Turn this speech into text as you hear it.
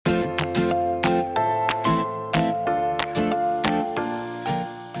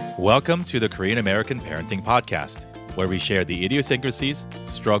Welcome to the Korean American Parenting Podcast, where we share the idiosyncrasies,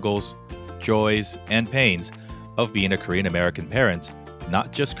 struggles, joys, and pains of being a Korean American parent,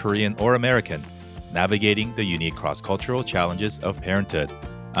 not just Korean or American, navigating the unique cross-cultural challenges of parenthood.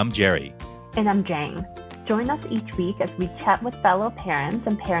 I'm Jerry. And I'm Jang. Join us each week as we chat with fellow parents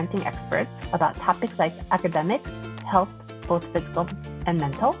and parenting experts about topics like academics, health, both physical and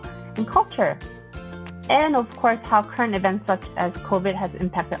mental, and culture. And of course, how current events such as COVID has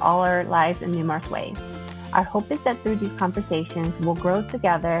impacted all our lives in numerous ways. Our hope is that through these conversations, we'll grow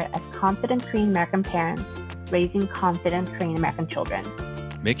together as confident Korean American parents, raising confident Korean American children.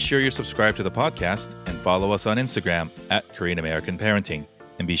 Make sure you're subscribed to the podcast and follow us on Instagram at Korean American Parenting.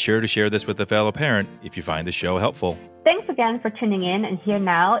 And be sure to share this with a fellow parent if you find the show helpful. Thanks again for tuning in, and here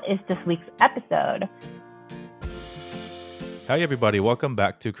now is this week's episode. Hi, everybody. Welcome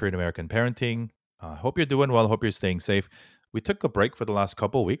back to Korean American Parenting. Hope you're doing well. Hope you're staying safe. We took a break for the last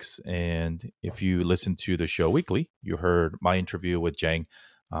couple of weeks, and if you listen to the show weekly, you heard my interview with Jang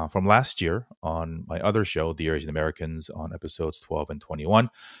from last year on my other show, Dear Asian Americans, on episodes 12 and 21.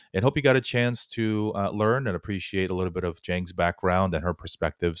 And hope you got a chance to learn and appreciate a little bit of Jang's background and her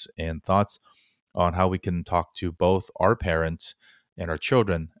perspectives and thoughts on how we can talk to both our parents and our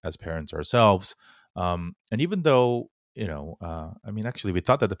children as parents ourselves. And even though actually, we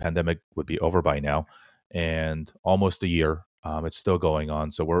thought that the pandemic would be over by now, and almost a year. It's still going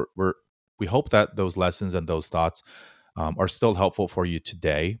on. So we hope that those lessons and those thoughts are still helpful for you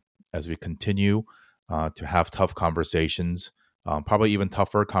today as we continue to have tough conversations, probably even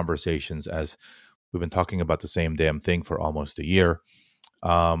tougher conversations as we've been talking about the same damn thing for almost a year.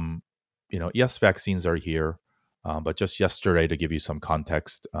 Yes, vaccines are here. But just yesterday, to give you some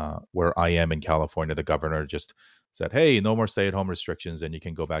context, where I am in California, the governor just said, hey, no more stay-at-home restrictions, and you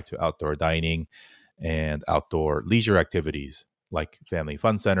can go back to outdoor dining and outdoor leisure activities like family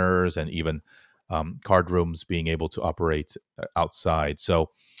fun centers and even card rooms being able to operate outside. So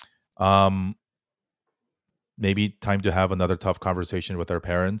maybe time to have another tough conversation with our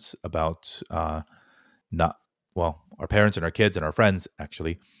parents about our parents and our kids and our friends,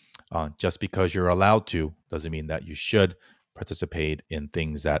 actually. Just because you're allowed to doesn't mean that you should participate in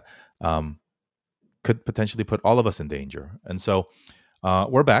things that could potentially put all of us in danger. And so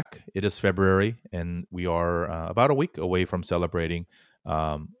we're back. It is February, and we are about a week away from celebrating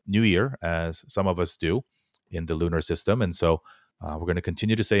New Year, as some of us do in the lunar system. And so we're going to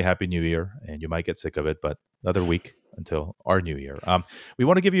continue to say Happy New Year, and you might get sick of it, but another week until our New Year. We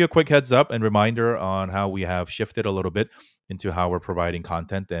want to give you a quick heads up and reminder on how we have shifted a little bit into how we're providing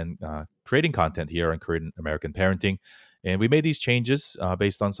content and creating content here on Korean American Parenting. And we made these changes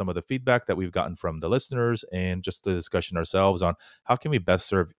based on some of the feedback that we've gotten from the listeners and just the discussion ourselves on how can we best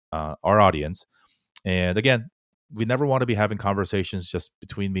serve our audience. And again, we never want to be having conversations just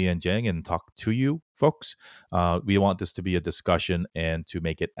between me and Jang and talk to you folks. We want this to be a discussion and to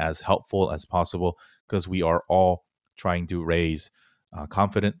make it as helpful as possible, because we are all trying to raise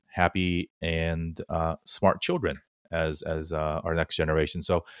confident, happy, and smart children as our next generation.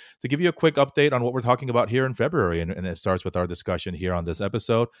 So to give you a quick update on what we're talking about here in February, and it starts with our discussion here on this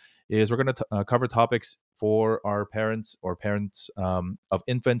episode, is we're going to cover topics for our parents or parents of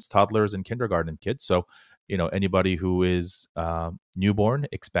infants, toddlers, and kindergarten kids. So, anybody who is newborn,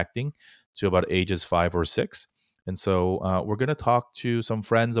 expecting, to about ages 5 or 6. And so we're going to talk to some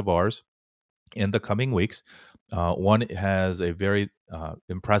friends of ours in the coming weeks. One has a very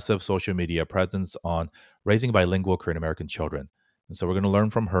impressive social media presence on raising bilingual Korean American children. And so we're going to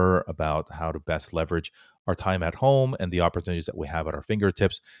learn from her about how to best leverage our time at home and the opportunities that we have at our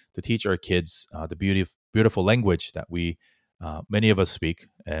fingertips to teach our kids the beautiful language that many of us speak,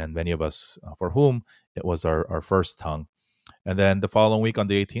 and many of us for whom it was our first tongue. And then the following week on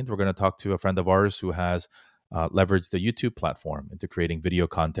the 18th, we're going to talk to a friend of ours who has leveraged the YouTube platform into creating video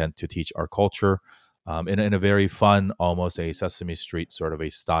content to teach our culture in a very fun, almost a Sesame Street sort of a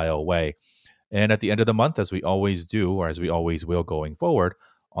style way. And at the end of the month, as we always do, or as we always will going forward,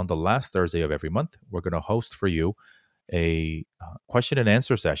 on the last Thursday of every month, we're going to host for you a question and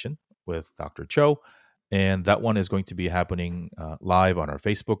answer session with Dr. Cho. And that one is going to be happening live on our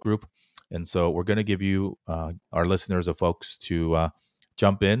Facebook group. And so we're going to give you, our listeners of folks, to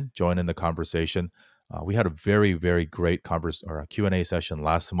jump in, join in the conversation. We had a very, very great Q&A session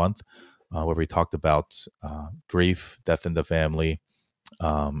last month where we talked about grief, death in the family,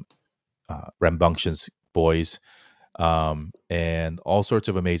 rambunctious boys, and all sorts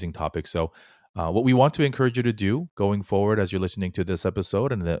of amazing topics. So what we want to encourage you to do going forward as you're listening to this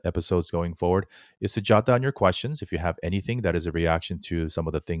episode and the episodes going forward is to jot down your questions. If you have anything that is a reaction to some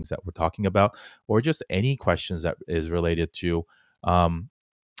of the things that we're talking about, or just any questions that is related to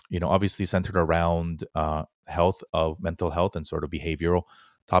obviously centered around mental health and sort of behavioral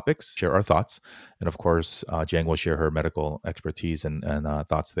topics, share our thoughts. And of course, Jiang will share her medical expertise and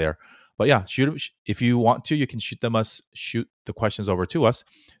thoughts there. But yeah, if you want to, you can shoot the questions over to us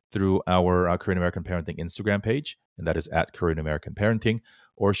through our Korean American Parenting Instagram page, and that is at Korean American Parenting,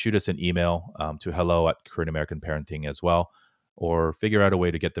 or shoot us an email to hello@Korean American Parenting as well, or figure out a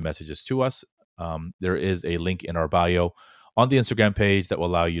way to get the messages to us. There is a link in our bio on the Instagram page that will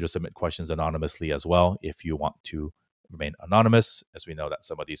allow you to submit questions anonymously as well if you want to remain anonymous, as we know that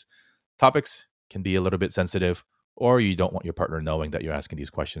some of these topics can be a little bit sensitive, or you don't want your partner knowing that you're asking these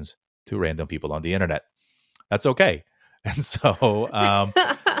questions to random people on the internet. That's okay. And so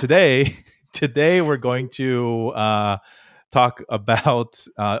today we're going to talk about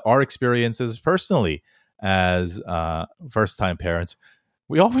our experiences personally as first-time parents.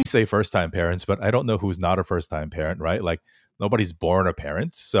 We always say first-time parents, but I don't know who's not a first-time parent, right? Like nobody's born a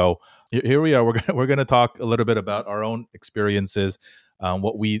parent. So here we are. We're going to talk a little bit about our own experiences,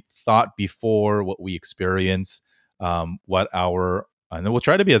 what we thought before, what we experienced, and then we'll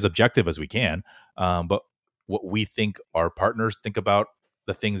try to be as objective as we can, but what we think our partners think about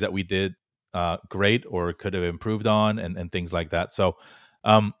the things that we did great or could have improved on, and things like that. So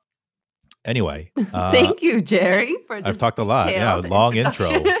anyway, thank you, Jerry, for this. I've talked a lot. Yeah, long intro.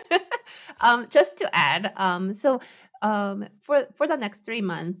 Just to add, for the next 3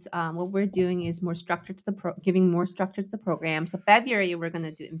 months, what we're doing is more structured to giving more structure to the program. So February, we're going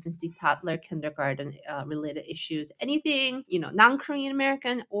to do infancy, toddler, kindergarten related issues, anything, non-Korean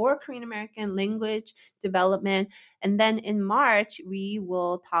American or Korean American language development. And then in March, we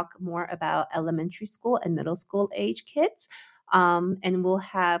will talk more about elementary school and middle school age kids. And we'll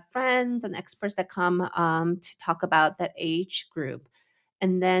have friends and experts that come to talk about that age group.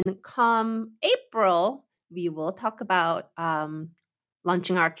 And then come April, we will talk about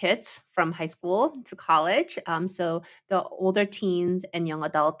launching our kids from high school to college. So the older teens and young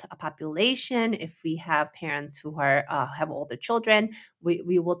adult population, if we have parents who are have older children,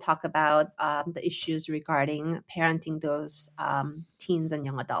 we will talk about the issues regarding parenting those teens and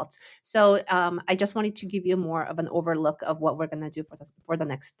young adults. So I just wanted to give you more of an overlook of what we're going to do for the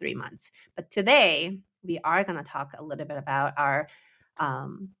next 3 months. But today, we are going to talk a little bit about our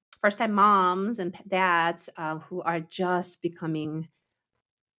first-time moms and dads who are just becoming,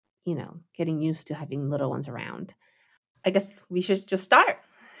 getting used to having little ones around. I guess we should just start.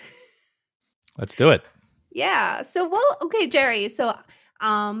 Let's do it. Yeah. So, okay, Jerry. So,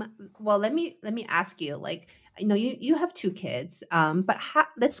 let me ask you. Like, I know you have 2 kids, but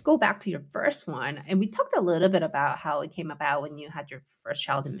let's go back to your first one. And we talked a little bit about how it came about when you had your first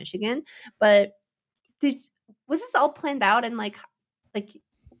child in Michigan. But was this all planned out, and like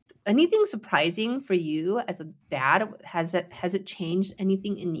anything surprising for you as a dad? Has it changed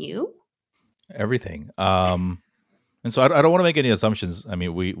anything in you? Everything. And so I don't want to make any assumptions. I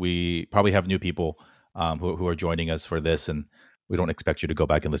mean, we probably have new people who are joining us for this, and we don't expect you to go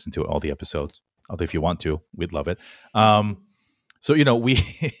back and listen to all the episodes. Although if you want to, we'd love it. So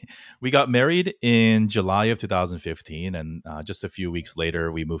we got married in July of 2015, and just a few weeks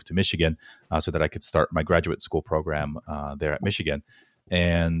later, we moved to Michigan so that I could start my graduate school program there at Michigan.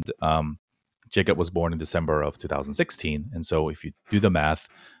 And Jacob was born in December of 2016, and so if you do the math,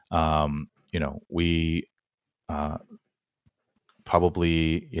 we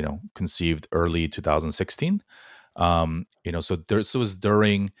probably conceived early 2016. So this was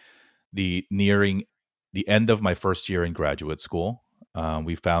during nearing the end of my first year in graduate school.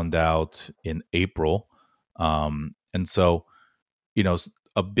 We found out in April. And so,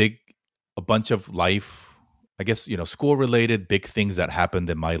 a bunch of life, I guess, school related big things that happened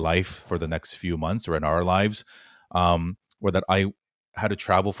in my life for the next few months or in our lives, were that I had to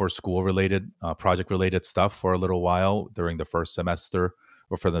travel for school related, project related stuff for a little while during the first semester,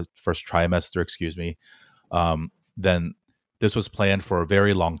 or for the first trimester, excuse me. Then this was planned for a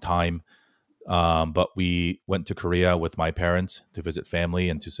very long time. But we went to Korea with my parents to visit family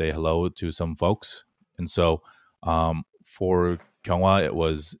and to say hello to some folks. And so for Kyunghwa, it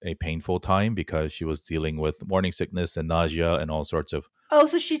was a painful time because she was dealing with morning sickness and nausea and all sorts of... Oh,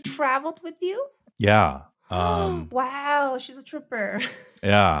 so she traveled with you? Yeah. Wow, she's a trooper.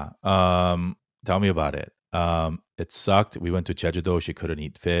 Yeah. Tell me about it. It sucked. We went to Jeju-do. She couldn't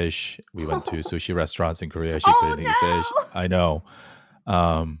eat fish. We went to sushi restaurants in Korea. She couldn't eat fish. I know.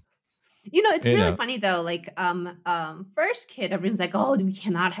 It's really funny though. Like, first kid, everyone's like, "Oh, we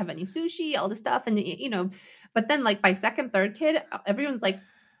cannot have any sushi," all this stuff, and but then like by second, third kid, everyone's like,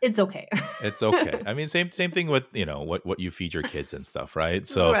 "It's okay." It's okay. I mean, same thing with what you feed your kids and stuff, right?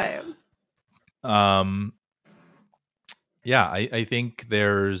 So, right. Yeah, I think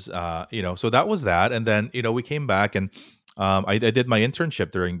there's so that was that, and then we came back, and I did my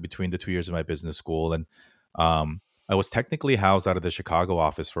internship during between the 2 years of my business school, and I was technically housed out of the Chicago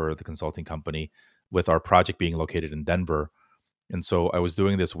office for the consulting company, with our project being located in Denver, and so I was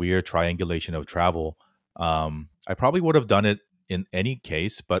doing this weird triangulation of travel. I probably would have done it in any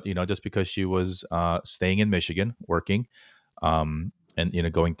case, but just because she was staying in Michigan working, and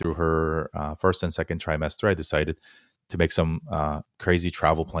going through her first and second trimester, I decided to make some crazy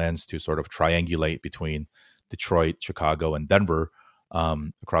travel plans to sort of triangulate between Detroit, Chicago, and Denver,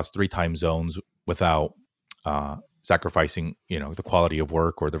 across 3 time zones without sacrificing, the quality of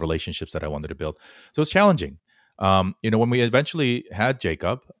work or the relationships that I wanted to build. So it's challenging. When we eventually had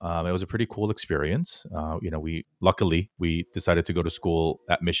Jacob, it was a pretty cool experience. We decided to go to school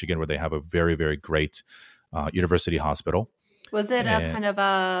at Michigan, where they have a very, very great university hospital. Was it a And kind of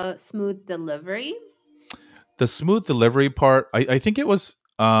a smooth delivery? the smooth delivery part, I think it was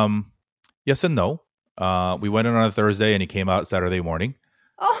yes and no. We went in on a Thursday, and he came out Saturday morning.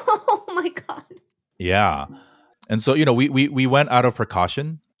 Oh my God. Yeah, and so we went out of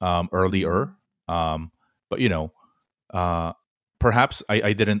precaution earlier, but perhaps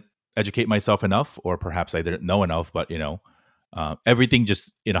I didn't educate myself enough, or perhaps I didn't know enough. But everything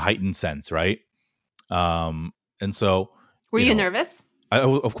just in a heightened sense, right? And so Were you you know, nervous?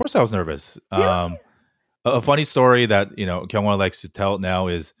 of course I was nervous. Really? A funny story that Kyungwon likes to tell now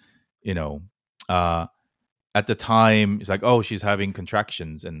is, you know, uh, at the time it's like, oh, she's having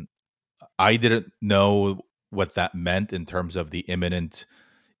contractions, and I didn't know what that meant in terms of the imminence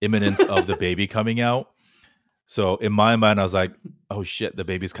of the baby coming out. So in my mind, I was like, oh shit, the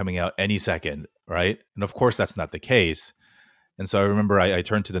baby's coming out any second, right? And of course, that's not the case. And so I remember I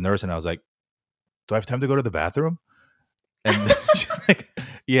turned to the nurse and I was like, do I have time to go to the bathroom? And she's like,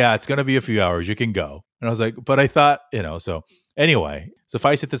 yeah, it's going to be a few hours. You can go. And I was like, but I thought, so anyway,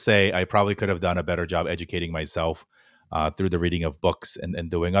 suffice it to say, I probably could have done a better job educating myself through the reading of books and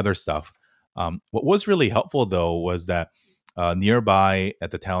doing other stuff. What was really helpful, though, was that nearby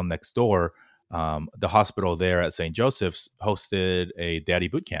at the town next door, the hospital there at St. Joseph's hosted a daddy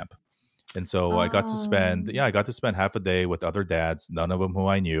boot camp. And so I got to spend, Oh. I got to spend half a day with other dads, none of them who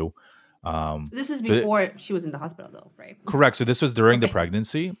I knew. This is So before she was in the hospital, though, right? correct. So this was during the Okay.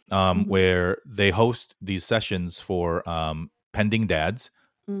 pregnancy, Mhm. where they host these sessions for pending dads,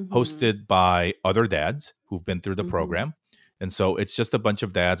 Mhm. hosted by other dads who've been through the Mhm. program. And so it's just a bunch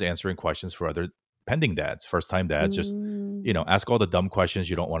of dads answering questions for other pending dads, first time dads. Just Mm. ask all the dumb questions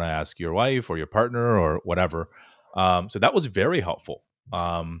you don't want to ask your wife or your partner or whatever. So that was very helpful.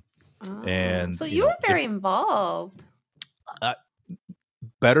 Ah, And so you were very involved. uh,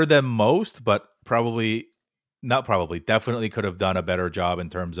 better than most, but probably not probably definitely could have done a better job in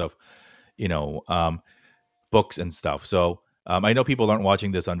terms of you know um, books and stuff. So I know people aren't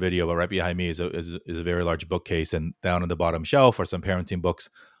watching this on video, but right behind me is a very large bookcase, and down on the bottom shelf are some parenting books.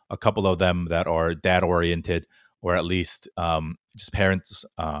 A couple of them that are dad oriented, or at least just parents.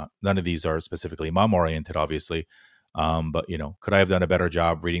 None of these are specifically mom oriented, obviously. But could I have done a better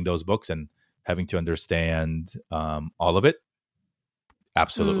job reading those books and having to understand all of it? Mm.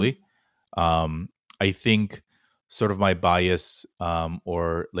 Absolutely. Um, I think sort of my bias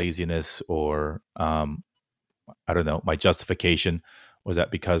or laziness or I don't know, my justification was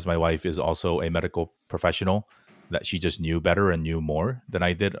that because my wife is also a medical professional, that she just knew better and knew more than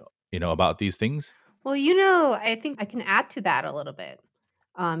I did, about these things. Well, I think I can add to that a little bit,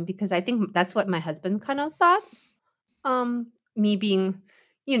 because I think that's what my husband kind of thought. Me being,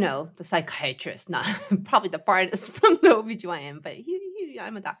 the psychiatrist, not probably the farthest from the OBGYN, but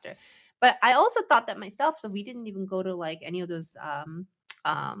I'm a doctor. But I also thought that myself, so we didn't even go to like any of those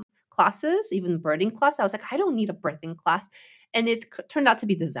classes, even birthing class. I was like, I don't need a birthing class, and it turned out to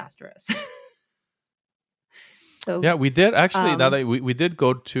be disastrous. So, Yeah, we did actually. Now um, that we did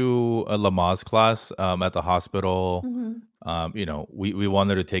go to a Lamaze class at the hospital. mhm. We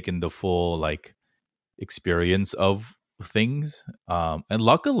wanted to take in the full like experience of things. And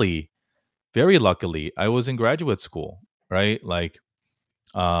luckily, very luckily, I was in graduate school, right? Like,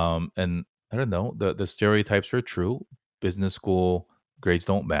 and I don't know, the stereotypes are true. Business school grades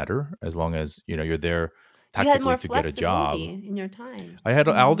don't matter as long as you're there You had tactically more to get a flexibility job. in your time. I had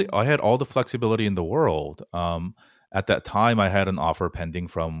all the flexibility in the world. At that time, I had an offer pending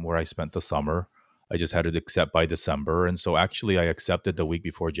from where I spent the summer. I just had to accept by December, and so actually, I accepted the week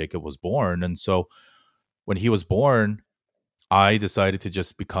before Jacob was born. And so when he was born, I decided to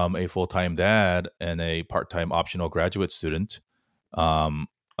just become a full time dad and a part time optional graduate student um,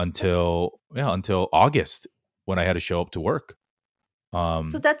 That's until August when I had to show up to work. So Um,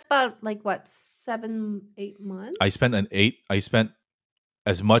 that's about like what, 7, 8 months? I spent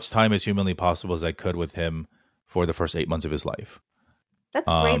as much time as humanly possible as I could with him for the first 8 months of his life. That's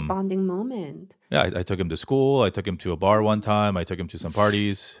a great Um, bonding moment. yeah, I took him to school. I took him to a bar one time. I took him to some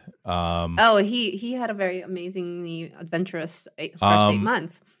parties. Oh, he had a very amazingly adventurous first eight Um,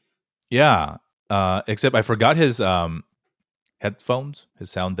 months. yeah. Except I forgot his headphones,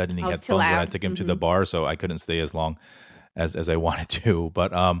 his sound deadening I was too headphones when I loud. took him to the bar, so I couldn't stay as long as I wanted to.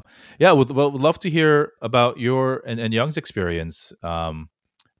 But yeah, would love to hear about your and Young's experience.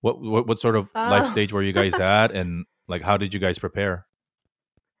 What sort of life Oh. stage were you guys at, and like how did you guys prepare?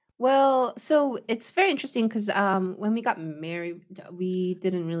 Well, so it's very interesting because when we got married, we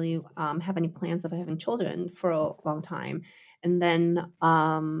didn't really have any plans of having children for a long time. And then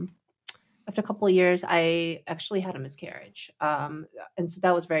after a couple of years, I actually had a miscarriage. And so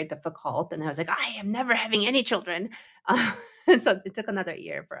that was very difficult. And I was like, I am never having any children. And so it took another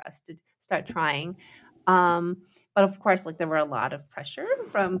year for us to start trying. Um, but of course, like there were a lot of pressure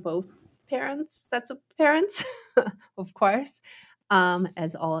from both parents, sets of parents, of course,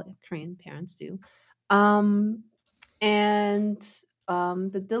 as all Korean parents do. Um, and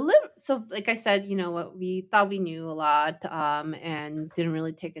the deliver so like I said, what, we thought we knew a lot, and didn't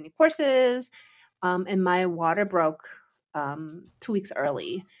really take any courses, and my water broke 2 weeks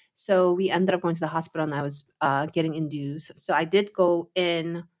early, so we ended up going to the hospital, and I was getting induced, so I did go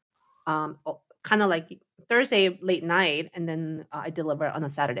in, kind of like Thursday late night, and then I delivered on a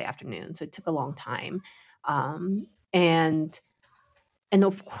Saturday afternoon, so it took a long time, um, and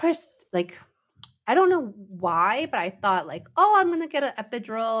of course, like, I don't know why, but I thought like, "Oh, I'm gonna get an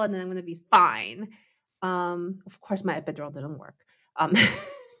epidural and then I'm gonna be fine." Of course, my epidural didn't work. Um,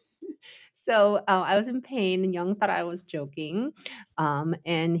 so I was in pain, and Young thought I was joking,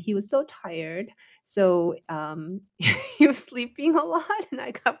 and he was so tired. So he was sleeping a lot, and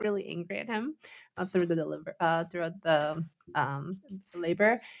I got really angry at him throughout the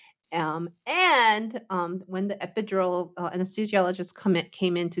labor. And when the epidural anesthesiologist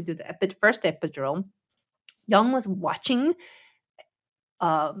came in to do the first epidural, Young was watching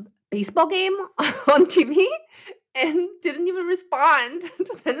a baseball game on TV and didn't even respond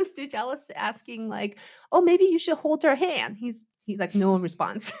to the anesthesiologist asking like, "Oh, maybe you should hold her hand." He's like, no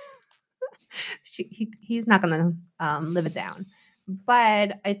response. He's not gonna live it down.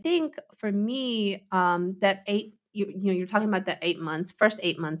 But I think for me, that you're talking about the 8 months, first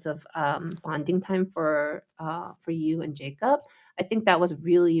 8 months of bonding time for you and Jacob. I think that was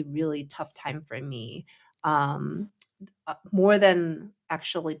really really tough time for me. Um, More than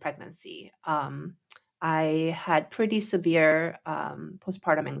actually pregnancy. I had pretty severe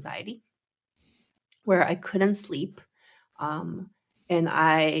postpartum anxiety where I couldn't sleep, um, and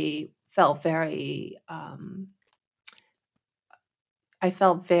I felt very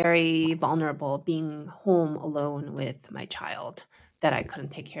vulnerable being home alone with my child, that I couldn't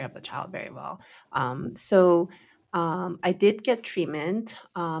take care of the child very well. So I did get treatment,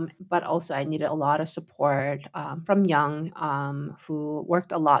 but also I needed a lot of support from Young, who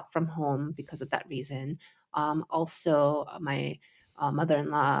worked a lot from home because of that reason. Also, my mother in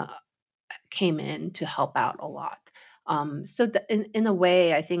law came in to help out a lot. In a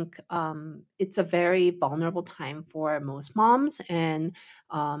way, I think it's a very vulnerable time for most moms. And,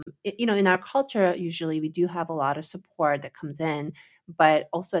 in our culture, usually we do have a lot of support that comes in. But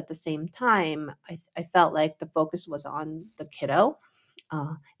also at the same time, I felt like the focus was on the kiddo.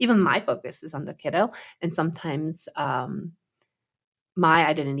 Even my focus is on the kiddo. And sometimes my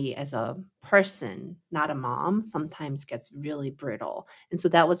identity as a person, not a mom, sometimes gets really brittle. And so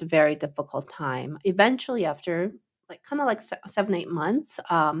that was a very difficult time. Eventually, after like kind of like 7, 8 months,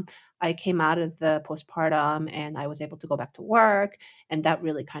 I came out of the postpartum and I was able to go back to work. And that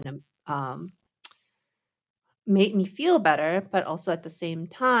really kind of made me feel better. But also at the same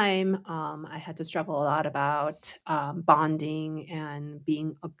time, I had to struggle a lot about bonding and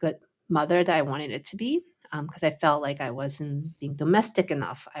being a good mother that I wanted it to be, because I felt like I wasn't being domestic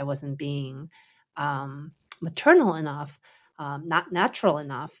enough. I wasn't being maternal enough, not natural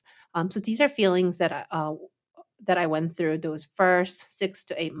enough. So these are feelings that I went through those first 6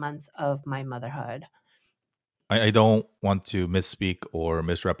 to 8 months of my motherhood. I don't want to misspeak or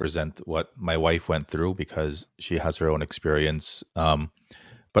misrepresent what my wife went through because she has her own experience.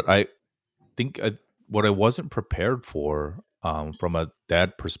 But I think what I wasn't prepared for from a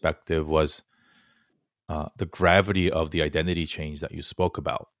dad perspective was the gravity of the identity change that you spoke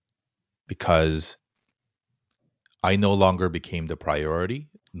about, because I no longer became the priority,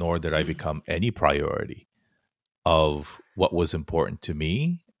 nor did I become any priority of what was important to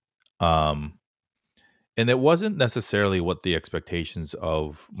me. Um, and it wasn't necessarily what the expectations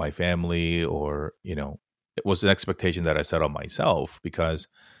of my family or, it was an expectation that I set on myself because,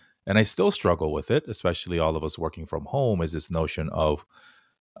 and I still struggle with it, especially all of us working from home, is this notion of,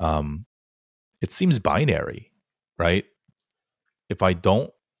 um, it seems binary, right? If I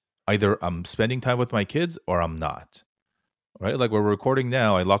don't, either I'm spending time with my kids or I'm not, right? Like we're recording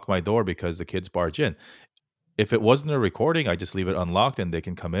now, I lock my door because the kids barge in. If it wasn't a recording, I just leave it unlocked and they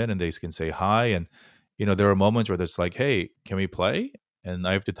can come in and they can say hi. And, there are moments where it's like, hey, can we play? And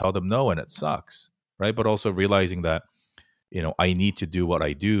I have to tell them no, and it sucks, right? But also realizing that, I need to do what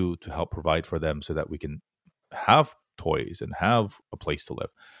I do to help provide for them so that we can have toys and have a place to live.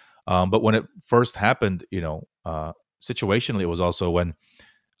 But when it first happened, situationally, it was also when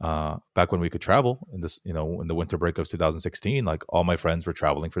back when we could travel in this, in the winter break of 2016, like all my friends were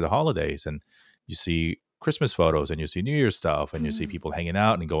traveling for the holidays, and you see Christmas photos and you see New Year's stuff and you see people hanging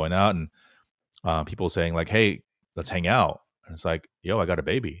out and going out and people saying like, hey, let's hang out. And it's like, yo, I got a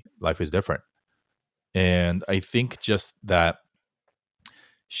baby. Life is different. And I think just that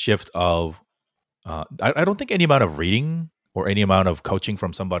shift of, I don't think any amount of reading or any amount of coaching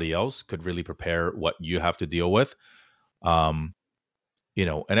from somebody else could really prepare what you have to deal with. And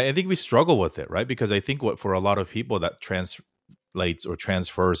I think we struggle with it, right? Because I think what for a lot of people that translates or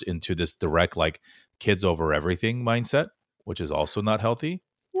transfers into this direct, like kids over everything mindset, which is also not healthy.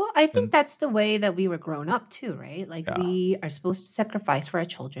 Well, I think that's the way that we were grown up too, right? Like Yeah. we are supposed to sacrifice for our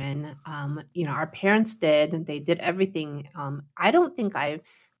children. Our parents did, and they did everything. I don't think I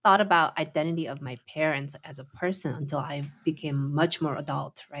thought about identity of my parents as a person until I became much more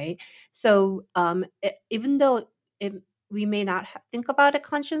adult, right? So even though we may not think about it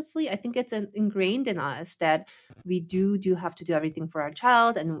consciously, I think it's ingrained in us that we do have to do everything for our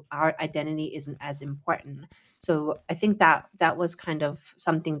child, and our identity isn't as important. So I think that was kind of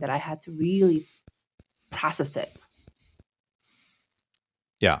something that I had to really process it.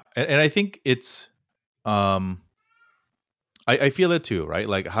 Yeah. And I think it's, I feel it too, right?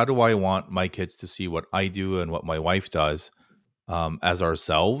 Like, how do I want my kids to see what I do and what my wife does as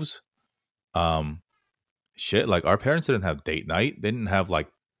ourselves? Shit, like our parents didn't have date night. They didn't have like,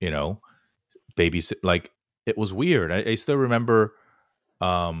 babysit. Like it was weird. I still remember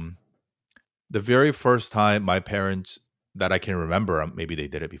the very first time my parents that I can remember, maybe they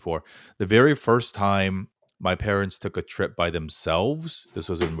did it before, the very first time my parents took a trip by themselves, this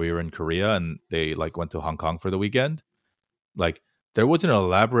was when we were in Korea and they like went to Hong Kong for the weekend. Like there was an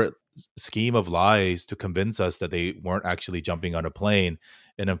elaborate scheme of lies to convince us that they weren't actually jumping on a plane.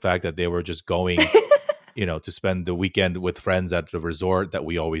 And in fact, that they were just going, to spend the weekend with friends at the resort that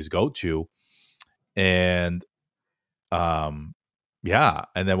we always go to. And, yeah.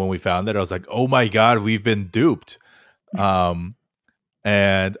 And then when we found it, I was like, oh my God, we've been duped. And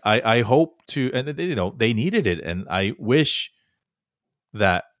I hope to, and they needed it. And I wish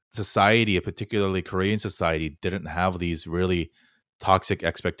that society, particularly Korean society, didn't have these really toxic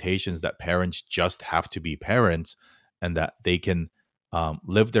expectations that parents just have to be parents and that they can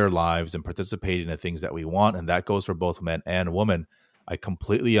live their lives and participate in the things that we want. And that goes for both men and women. I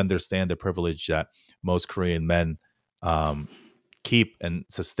completely understand the privilege that most Korean men keep and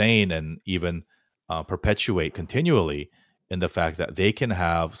sustain and even perpetuate continually in the fact that they can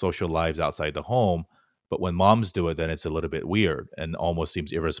have social lives outside the home. But when moms do it, then it's a little bit weird and almost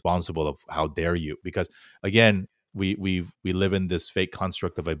seems irresponsible of how dare you? Because again, we live in this fake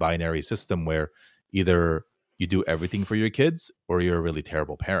construct of a binary system where either you do everything for your kids or you're a really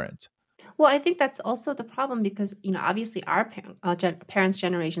terrible parent. Well, I think that's also the problem because, obviously our parents'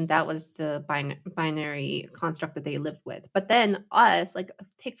 generation, that was the binary construct that they lived with. But then us, like,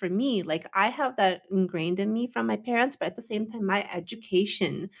 take for me, like, I have that ingrained in me from my parents, but at the same time, my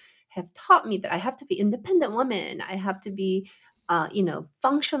education have taught me that I have to be independent woman. I have to be,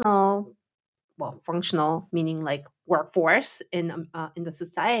 functional. Well, functional meaning like workforce in the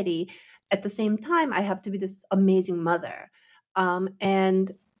society. At the same time, I have to be this amazing mother.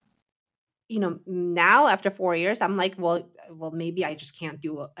 And now after 4 years, I'm like, well, maybe I just can't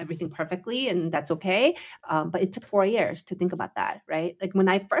do everything perfectly, and that's okay. But it took 4 years to think about that, right? Like when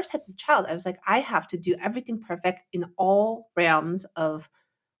I first had the child, I was like, I have to do everything perfect in all realms of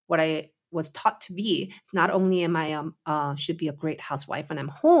what I was taught to be. Not only am I should be a great housewife when I'm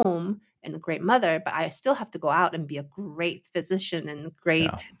home and a great mother, but I still have to go out and be a great physician and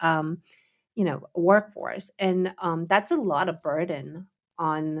great, workforce, and that's a lot of burden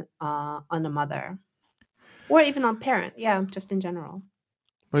on a mother or even on parent, just in general.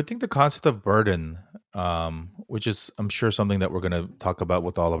 But I think the concept of burden, which is I'm sure something that we're going to talk about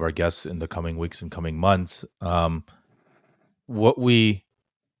with all of our guests in the coming weeks and coming months, what we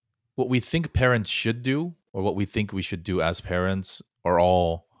what we think parents should do, or what we think we should do as parents, are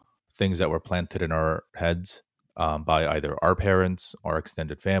all things that were planted in our heads by either our parents, our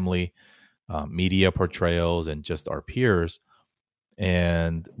extended family, media portrayals, and just our peers.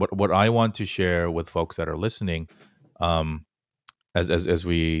 And what I want to share with folks that are listening, as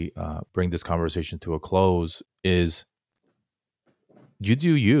we bring this conversation to a close, is you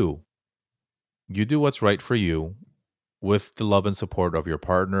do you. You do what's right for you with the love and support of your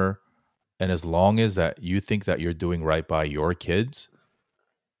partner. And as long as that you think that you're doing right by your kids,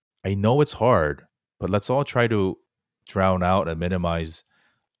 I know it's hard, but let's all try to drown out and minimize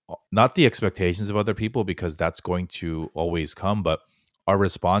not the expectations of other people, because that's going to always come, but our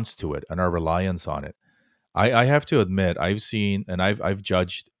response to it and our reliance on it. I have to admit, I've seen and I've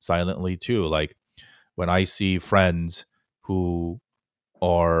judged silently too. Like when I see friends who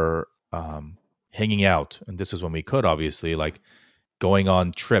are hanging out, and this is when we could obviously, like going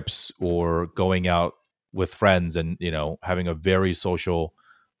on trips or going out with friends and having a very social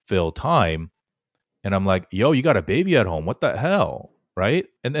filled time, and I'm like, yo, you got a baby at home, what the hell, right?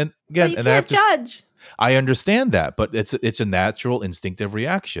 And then again, you and can't judge. I understand that, but it's a natural instinctive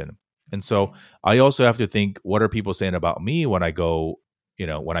reaction. And so I also have to think, what are people saying about me when I go,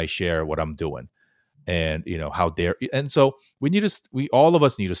 when I share what I'm doing, and how dare. And so we all of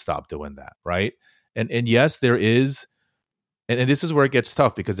us need to stop doing that, right? And yes, there is, and this is where it gets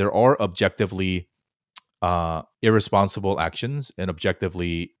tough, because there are objectively irresponsible actions and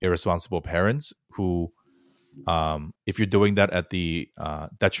objectively irresponsible parents who, if you're doing that at the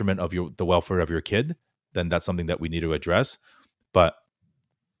detriment of the welfare of your kid, then that's something that we need to address. But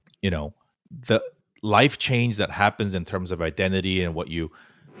the life change that happens in terms of identity and what you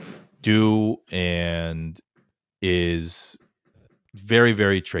do and is very,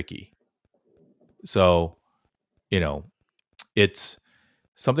 very tricky. So it's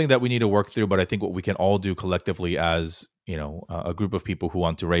something that we need to work through. But I think what we can all do collectively as a group of people who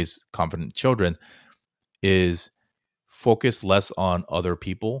want to raise confident children is focus less on other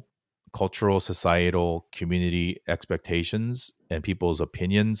people, cultural, societal, community expectations, and people's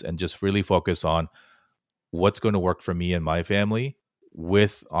opinions, and just really focus on what's going to work for me and my family,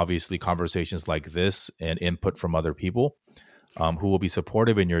 with obviously conversations like this and input from other people who will be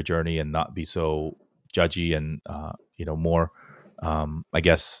supportive in your journey and not be so judgy and more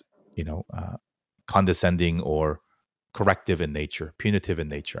condescending or corrective in nature, punitive in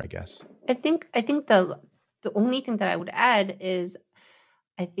nature, I guess. I think the only thing that I would add is,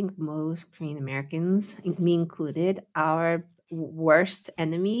 I think most Korean Americans, me included, our worst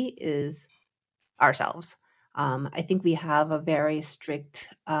enemy is ourselves. I think we have a very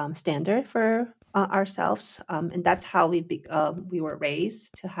strict standard for ourselves, and that's how we were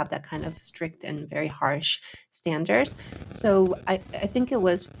raised, to have that kind of strict and very harsh standards. So I think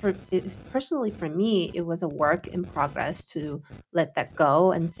personally for me, it was a work in progress to let that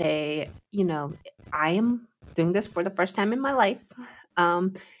go and say, I am doing this for the first time in my life,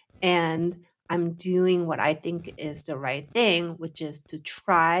 and I'm doing what I think is the right thing, which is to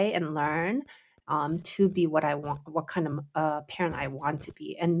try and learn to be what I want, what kind of parent I want to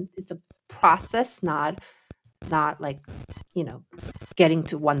be. And it's a process, not like, getting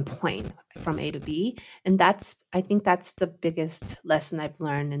to one point from A to B. And I think that's the biggest lesson I've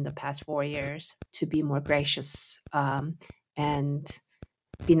learned in the past 4 years, to be more gracious and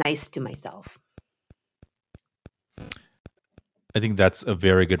be nice to myself. I think that's a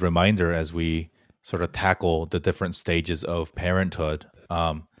very good reminder as we sort of tackle the different stages of parenthood.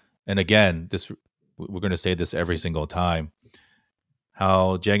 And again, we're going to say this every single time,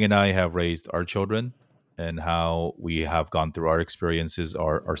 how Jang and I have raised our children and how we have gone through our experiences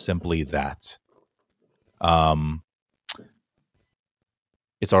are simply that.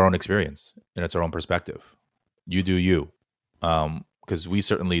 It's our own experience and it's our own perspective. You do you. Because we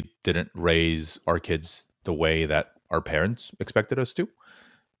certainly didn't raise our kids the way that our parents expected us to,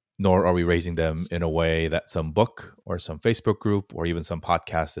 nor are we raising them in a way that some book or some Facebook group or even some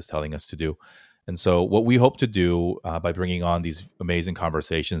podcast is telling us to do. And so what we hope to do by bringing on these amazing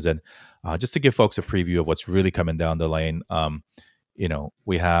conversations, and just to give folks a preview of what's really coming down the lane,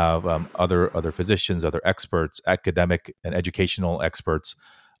 we have other physicians, other experts, academic and educational experts,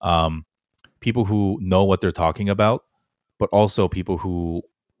 people who know what they're talking about, but also people who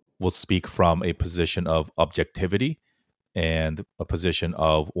will speak from a position of objectivity and a position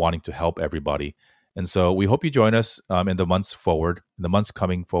of wanting to help everybody. And so we hope you join us in the months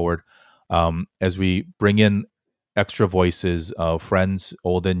coming forward, as we bring in extra voices of friends,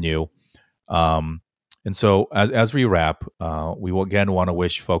 old and new. And so as we wrap, we will again want to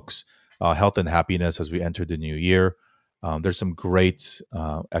wish folks health and happiness as we enter the new year. There's some great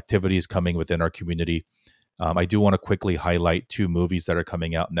activities coming within our community. I do want to quickly highlight 2 movies that are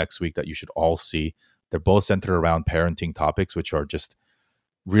coming out next week that you should all see. They're both centered around parenting topics, which are just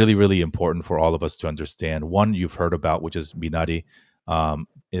really, really important for all of us to understand. One you've heard about, which is Minari,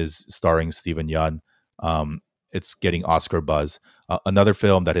 is starring Stephen Yeun. It's getting Oscar buzz. Another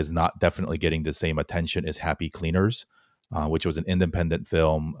film that is not definitely getting the same attention is Happy Cleaners, which was an independent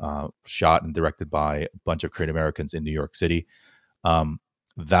film shot and directed by a bunch of Korean Americans in New York City.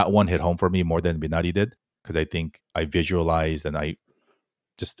 That one hit home for me more than Minari did, because I think I visualized and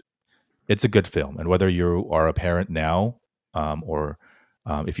it's a good film. And whether you are a parent now or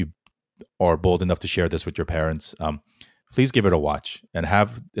if you are bold enough to share this with your parents, please give it a watch and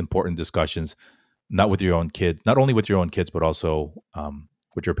have important discussions, not with your own kids, not only with your own kids, but also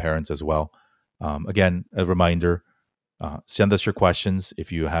with your parents as well. Again, a reminder, send us your questions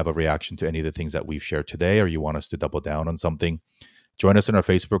if you have a reaction to any of the things that we've shared today, or you want us to double down on something. Join us in our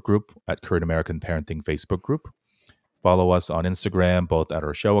Facebook group at Korean American Parenting Facebook group. Follow us on Instagram, both at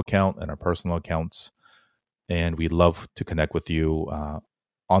our show account and our personal accounts. And we'd love to connect with you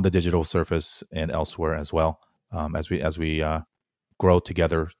on the digital surface and elsewhere as well, as we grow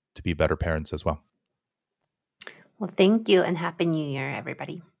together to be better parents as well. Well, thank you, and Happy New Year,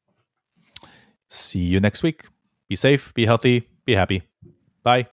 everybody. See you next week. Be safe, be healthy, be happy. Bye.